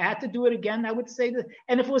decision. If I had to do it again, I would say that.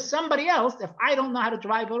 And if it was somebody else, if I don't know how to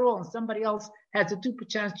drive at all and somebody else has a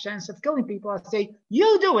 2% chance of killing people, I'll say,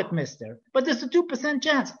 you do it, mister. But there's a 2%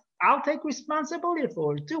 chance. I'll take responsibility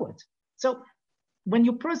for it, do it. So when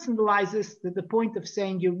you personalize this to the point of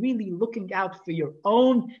saying you're really looking out for your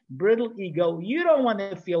own brittle ego, you don't want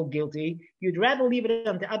to feel guilty. You'd rather leave it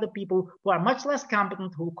on to other people who are much less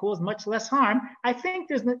competent, who cause much less harm. I think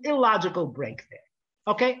there's an illogical break there.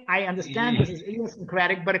 Okay, I understand this is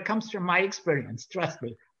idiosyncratic, but it comes from my experience. Trust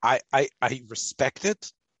me. I respect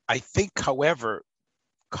it. I think, however,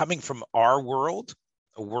 coming from our world,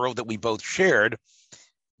 a world that we both shared,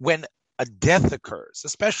 when a death occurs,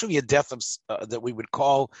 especially a death of that we would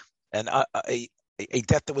call a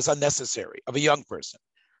death that was unnecessary, of a young person,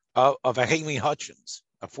 of a Haley Hutchins,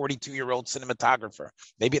 a 42-year-old cinematographer,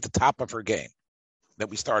 maybe at the top of her game that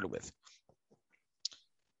we started with.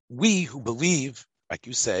 We who believe, like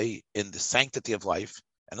you say, in the sanctity of life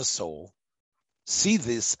and a soul, see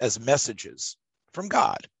this as messages from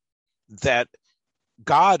God, that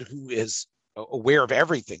God, who is aware of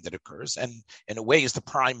everything that occurs and in a way is the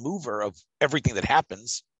prime mover of everything that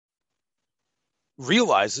happens,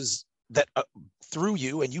 realizes that through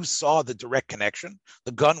you, and you saw the direct connection,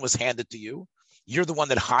 the gun was handed to you, you're the one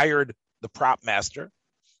that hired the prop master,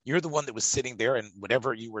 you're the one that was sitting there, and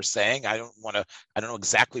whatever you were saying, I don't know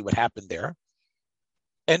exactly what happened there,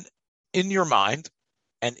 and in your mind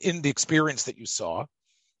and in the experience that you saw,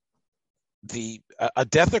 a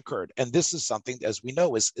death occurred. And this is something, as we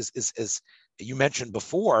know, is you mentioned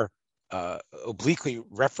before, obliquely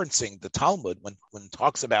referencing the Talmud when it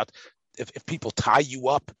talks about if people tie you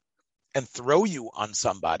up and throw you on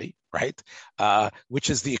somebody, right? Which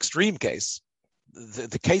is the extreme case.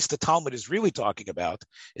 The case the Talmud is really talking about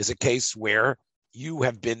is a case where you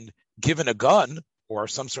have been given a gun or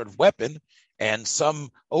some sort of weapon, and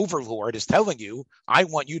some overlord is telling you, I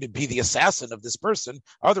want you to be the assassin of this person,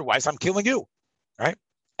 otherwise I'm killing you, right?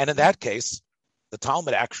 And in that case, the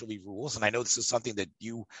Talmud actually rules, and I know this is something that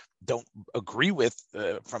you don't agree with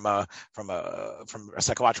from a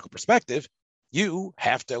psychological perspective, you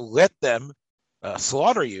have to let them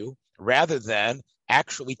slaughter you rather than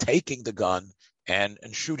actually taking the gun and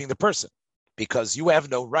shooting the person, because you have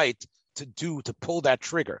no right to pull that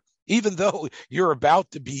trigger. Even though you're about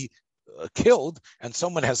to be killed and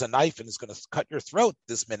someone has a knife and is going to cut your throat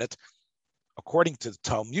this minute, according to the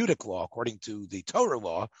Talmudic law, according to the Torah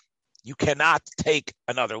law, you cannot take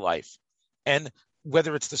another life. And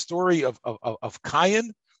whether it's the story of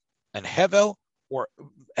Cain and Hevel, or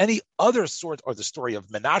any other sort, or the story of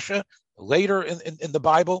Menashe later in the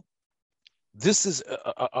Bible, this is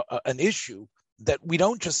an issue that we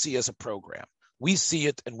don't just see as a program. We see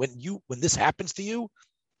it, and when this happens to you,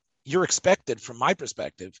 you're expected, from my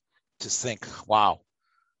perspective, to think, wow,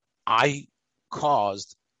 I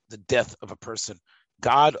caused the death of a person.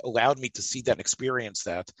 God allowed me to see that, experience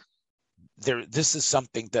that. This is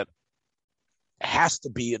something that has to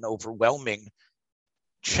be an overwhelming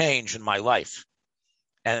change in my life.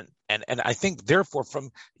 And I think, therefore,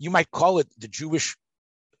 you might call it the Jewish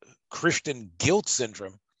Christian guilt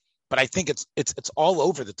syndrome, but I think it's all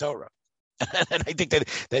over the Torah. And I think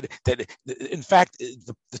that in fact,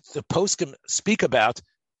 the poskim speak about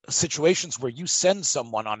situations where you send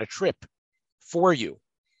someone on a trip for you,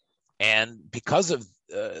 and because of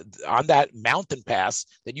on that mountain pass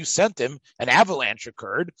that you sent him, an avalanche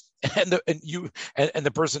occurred, and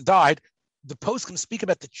the person died. The poskim speak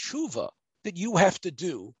about the tshuva that you have to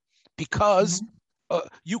do, because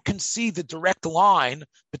you can see the direct line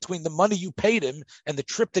between the money you paid him and the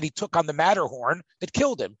trip that he took on the Matterhorn that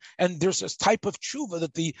killed him. And there's this type of tshuva,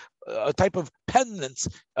 that the type of penance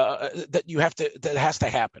that has to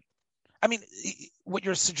happen. I mean, what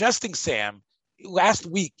you're suggesting, Sam, last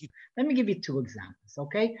week. Let me give you two examples,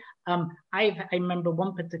 okay? I remember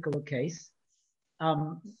one particular case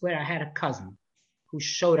where I had a cousin who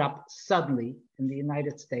showed up suddenly in the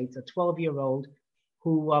United States, a 12-year-old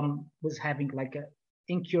who was having like an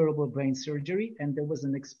incurable brain surgery, and there was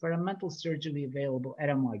an experimental surgery available at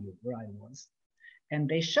NYU where I was. And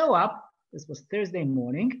they show up, this was Thursday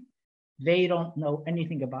morning, they don't know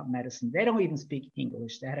anything about medicine, they don't even speak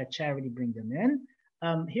English, they had a charity bring them in.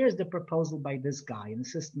 Here's the proposal by this guy, an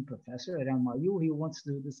assistant professor at NYU, he wants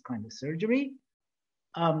to do this kind of surgery.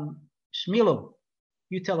 Shmilo,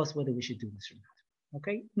 you tell us whether we should do this or not.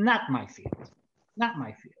 Okay, not my field.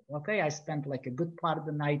 Okay, I spent like a good part of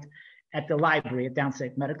the night at the library at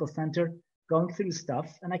Downstate Medical Center going through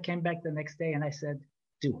stuff, and I came back the next day and I said,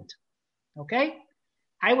 do it. Okay,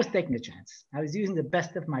 I was taking a chance. I was using the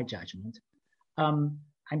best of my judgment. I'm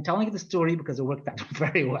telling you the story because it worked out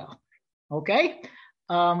very well. Okay,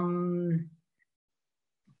 let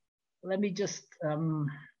me just,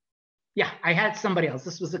 I had somebody else.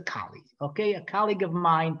 This was a colleague. Okay, a colleague of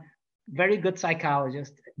mine, very good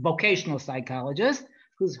psychologist, vocational psychologist,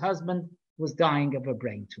 whose husband was dying of a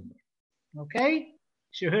brain tumor. Okay?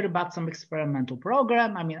 She heard about some experimental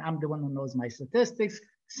program. I mean, I'm the one who knows my statistics.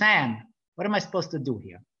 Sam, what am I supposed to do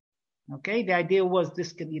here? Okay? The idea was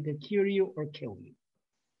this could either cure you or kill you.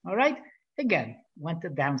 All right? Again, went to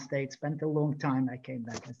downstate, spent a long time. I came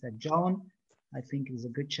back. I said, Joan, I think there's a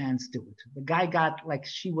good chance to do it. The guy got, like,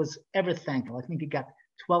 she was ever thankful. I think he got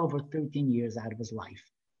 12 or 13 years out of his life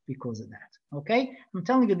because of that. Okay? I'm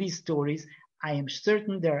telling you these stories. I am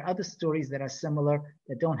certain there are other stories that are similar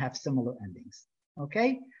that don't have similar endings.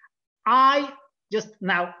 Okay? I just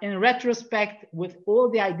now, in retrospect, with all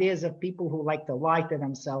the ideas of people who like to lie to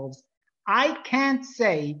themselves, I can't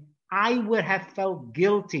say I would have felt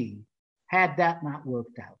guilty had that not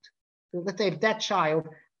worked out. So let's say if that child,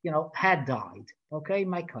 had died, okay,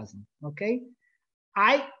 my cousin, okay?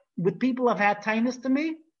 Would people have had kindness to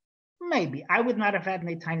me? Maybe. I would not have had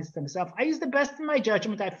any kindness to myself. I used the best in my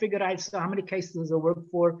judgment. I figured I saw how many cases I worked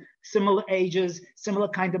for, similar ages, similar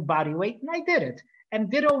kind of body weight, and I did it. And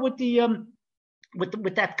ditto with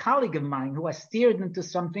with that colleague of mine who I steered into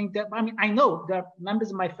something that, I know there are members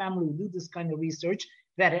of my family who do this kind of research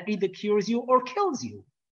that it either cures you or kills you,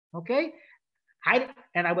 okay?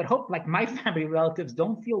 I would hope, like, my family relatives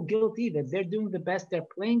don't feel guilty that they're doing the best, they're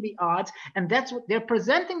playing the odds, and that's what they're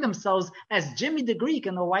presenting themselves as Jimmy the Greek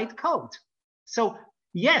in a white coat. So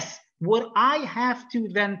yes, would I have to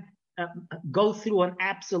then go through an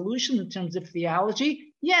absolution in terms of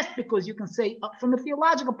theology? Yes, because you can say from a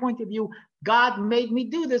theological point of view, God made me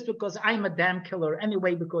do this because I'm a damn killer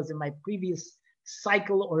anyway, because in my previous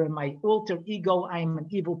cycle or in my alter ego, I'm an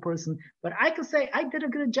evil person. But I can say I did a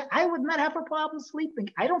good job. I would not have a problem sleeping.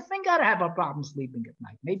 I don't think I'd have a problem sleeping at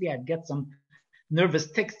night. Maybe I'd get some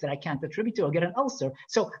nervous tics that I can't attribute to or get an ulcer.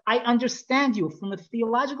 So I understand you. From a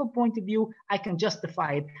theological point of view, I can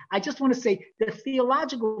justify it. I just want to say the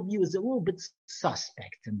theological view is a little bit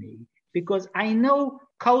suspect to me, because I know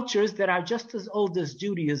cultures that are just as old as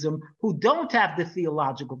Judaism who don't have the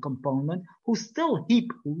theological component, who still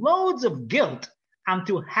heap loads of guilt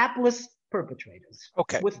onto hapless perpetrators.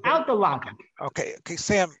 Okay. Without the logic. Okay,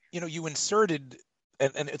 Sam, you inserted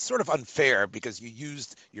and it's sort of unfair because you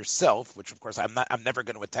used yourself, which of course I'm never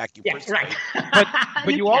going to attack you personally.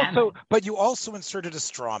 Right. but you also inserted a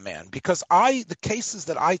straw man, because the cases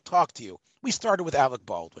that I talked to you, we started with Alec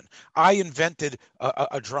Baldwin. I invented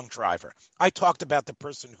a drunk driver. I talked about the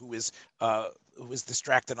person who is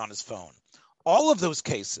distracted on his phone. All of those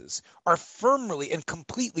cases are firmly and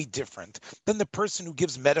completely different than the person who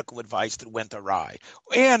gives medical advice that went awry,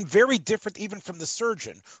 and very different even from the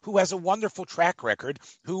surgeon who has a wonderful track record,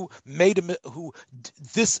 who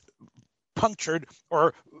this punctured,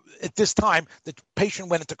 or at this time the patient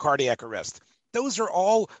went into cardiac arrest. Those are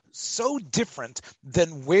all so different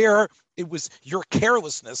than where it was your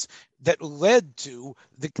carelessness that led to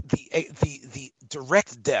the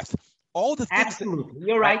direct death. All the things. Absolutely,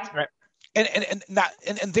 you're right.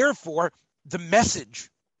 And therefore the message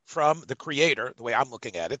from the creator, the way I'm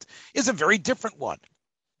looking at it, is a very different one.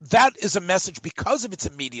 That is a message because of its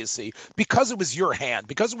immediacy, because it was your hand,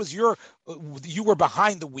 because it was you were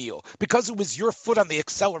behind the wheel, because it was your foot on the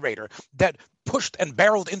accelerator that pushed and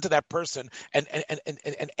barreled into that person and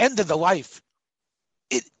ended the life.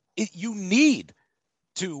 You need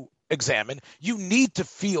to examine, you need to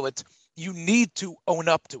feel it, you need to own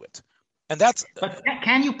up to it. And that's. But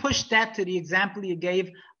can you push that to the example you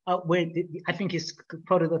gave, where I think it's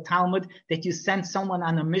quoted the Talmud, that you send someone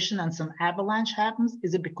on a mission and some avalanche happens?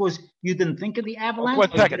 Is it because you didn't think of the avalanche?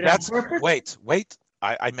 1 second. Wait.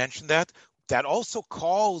 I mentioned that. That also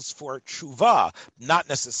calls for tshuva, not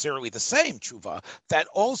necessarily the same tshuva. That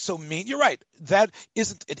also means, you're right, that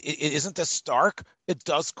isn't it isn't as stark. It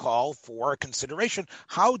does call for consideration.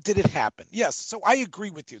 How did it happen? Yes, so I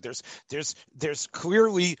agree with you. There's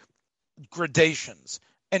clearly gradations.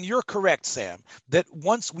 And you're correct, Sam, that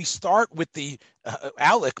once we start with the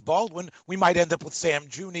Alec Baldwin, we might end up with Sam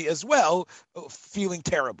Juni as well, feeling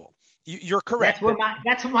terrible. You're correct.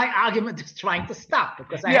 That's what my argument is trying to stop,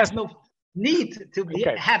 because I have no need to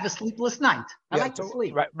have a sleepless night. I like to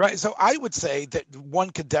sleep. Right. So I would say that one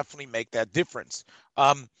could definitely make that difference.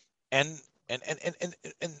 And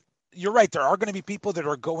you're right. There are going to be people that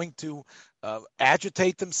are going to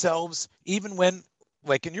agitate themselves, even when,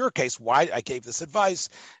 like in your case, why I gave this advice.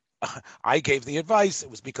 I gave the advice. It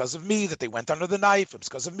was because of me that they went under the knife. It was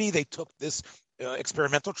because of me they took this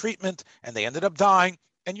experimental treatment and they ended up dying.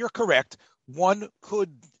 And you're correct. One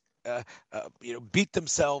could, beat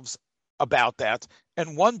themselves about that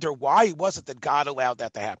and wonder why was it that God allowed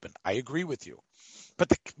that to happen. I agree with you,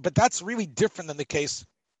 but that's really different than the case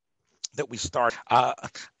that we start.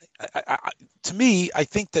 To me, I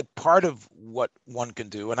think that part of what one can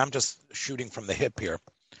do, and I'm just shooting from the hip here,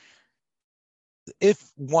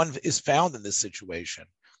 if one is found in this situation,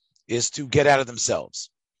 is to get out of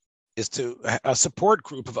themselves, is to a support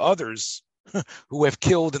group of others who have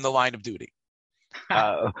killed in the line of duty,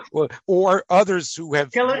 or others who have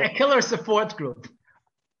a killer support group.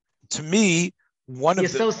 To me, the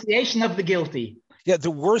association of the guilty. Yeah,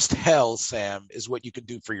 the worst hell, Sam, is what you can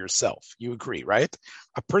do for yourself. You agree, right?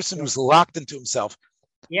 A person who's locked into himself.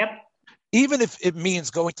 Yep. Even if it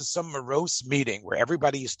means going to some morose meeting where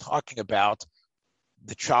everybody is talking about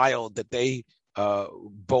the child that they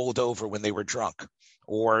bowled over when they were drunk,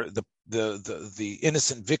 or the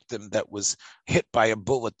innocent victim that was hit by a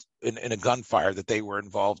bullet in a gunfire that they were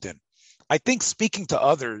involved in. I think speaking to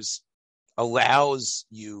others allows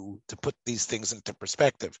you to put these things into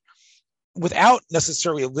perspective without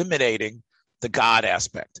necessarily eliminating the God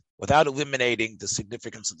aspect, without eliminating the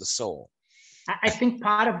significance of the soul. I think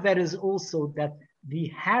part of that is also that the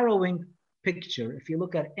harrowing picture, if you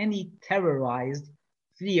look at any terrorized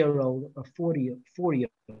 3-year-old or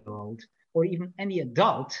 4-year-old, or even any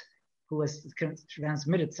adult who has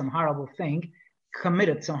committed some horrible thing,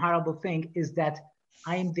 is that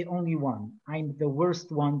I'm the only one. I'm the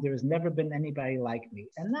worst one. There's never been anybody like me.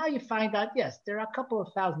 And now you find out, yes, there are a couple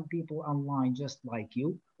of thousand people online just like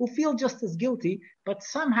you who feel just as guilty, but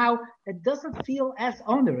somehow it doesn't feel as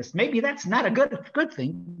onerous. Maybe that's not a good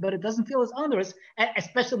thing, but it doesn't feel as onerous,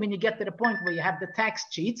 especially when you get to the point where you have the tax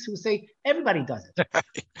cheats who say everybody does it.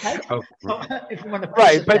 Right? Oh, so, if you want to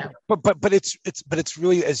right, but it's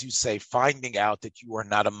really, as you say, finding out that you are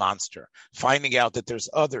not a monster, finding out that there's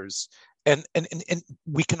others. And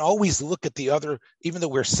we can always look at the other, even though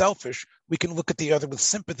we're selfish, we can look at the other with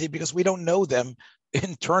sympathy because we don't know them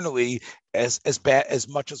internally as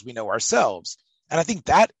much as we know ourselves. And I think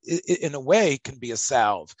that, in a way, can be a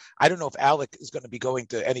salve. I don't know if Alec is going to be going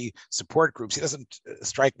to any support groups. He doesn't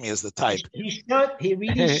strike me as the type. He should. He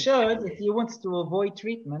really should. If he wants to avoid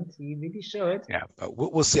treatment, he really should. Yeah, but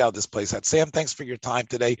we'll see how this plays out. Sam, thanks for your time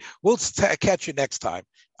today. We'll catch you next time.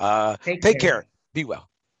 Take care. Be well.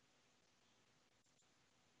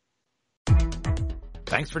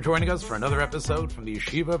 Thanks for joining us for another episode from the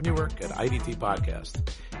Yeshiva of Newark at IDT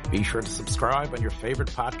Podcast. Be sure to subscribe on your favorite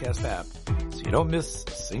podcast app so you don't miss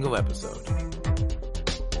a single episode.